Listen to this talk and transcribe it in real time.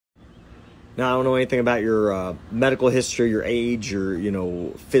Now, I don't know anything about your medical history, your age,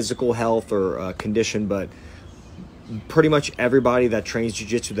 your physical health or condition, but pretty much everybody that trains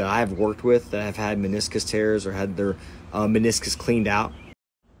jiu-jitsu that I've worked with that have had meniscus tears or had their meniscus cleaned out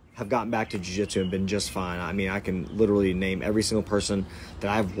have gotten back to jiu-jitsu and been just fine. I mean, I can literally name every single person that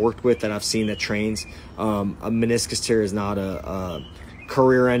I've worked with that I've seen that trains. A meniscus tear is not a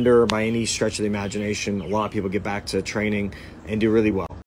career ender by any stretch of the imagination. A lot of people get back to training and do really well.